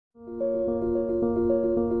Earth,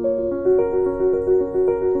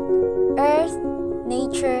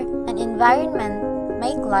 nature, and environment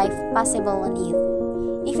make life possible on it.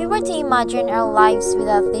 If we were to imagine our lives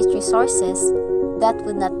without these resources, that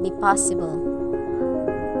would not be possible.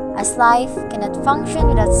 As life cannot function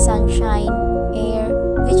without sunshine, air,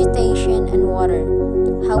 vegetation, and water.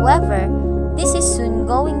 However, this is soon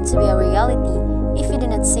going to be a reality if we do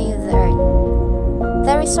not save the earth.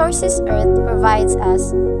 The resources Earth provides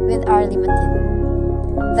us with are limited.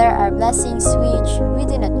 There are blessings which we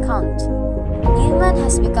do not count. Human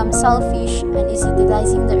has become selfish and is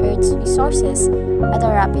utilizing the Earth's resources at a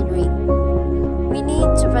rapid rate. We need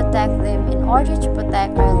to protect them in order to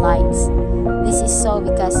protect our lives. This is so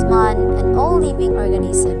because man and all living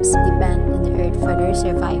organisms depend on the Earth for their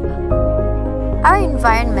survival. Our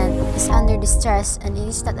environment is under distress and it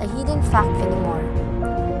is not a hidden fact anymore.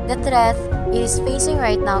 The threat it is facing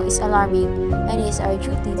right now is alarming and it is our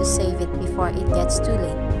duty to save it before it gets too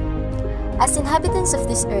late. As inhabitants of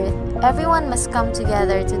this earth, everyone must come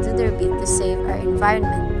together to do their bit to save our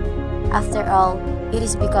environment. After all, it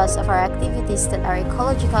is because of our activities that our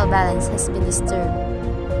ecological balance has been disturbed.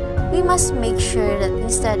 We must make sure that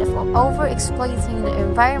instead of over-exploiting the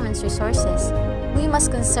environment's resources, we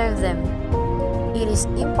must conserve them. It is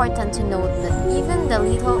important to note that even the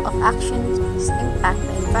little of actions impact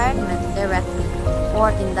the environment directly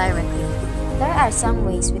or indirectly. There are some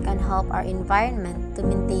ways we can help our environment to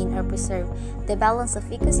maintain or preserve the balance of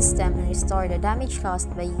ecosystem and restore the damage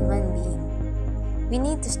caused by human beings. We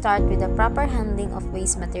need to start with the proper handling of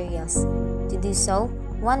waste materials. To do so,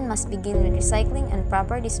 one must begin with recycling and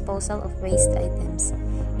proper disposal of waste items.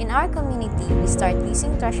 In our community, we start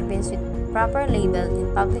using trash bins with proper label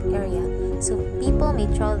in public area so people may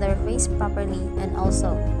throw their waste properly, and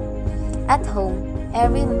also at home,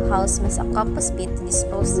 every house must have a compost pit to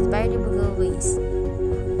dispose of biodegradable waste.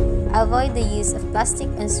 Avoid the use of plastic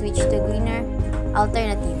and switch to greener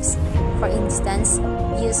alternatives. For instance,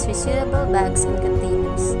 use reusable bags and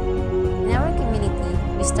containers. In our community,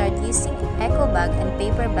 we start using eco bag and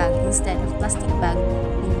paper bag instead of plastic bag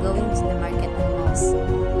when going to the market and malls.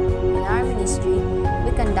 In our ministry,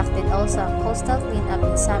 we conducted also a coastal cleanup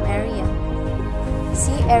in some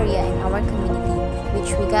sea area in our community, which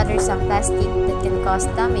we gather some plastic that can cause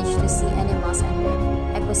damage to sea animals and their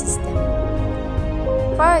ecosystem.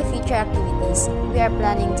 For our future activities, we are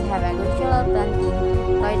planning to have agricultural planting,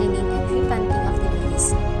 gardening, and tree planting activities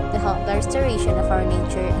to help the restoration of our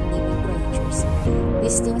nature and living creatures.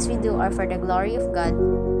 These things we do are for the glory of God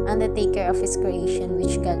and to take care of His creation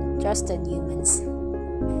which God trusted humans.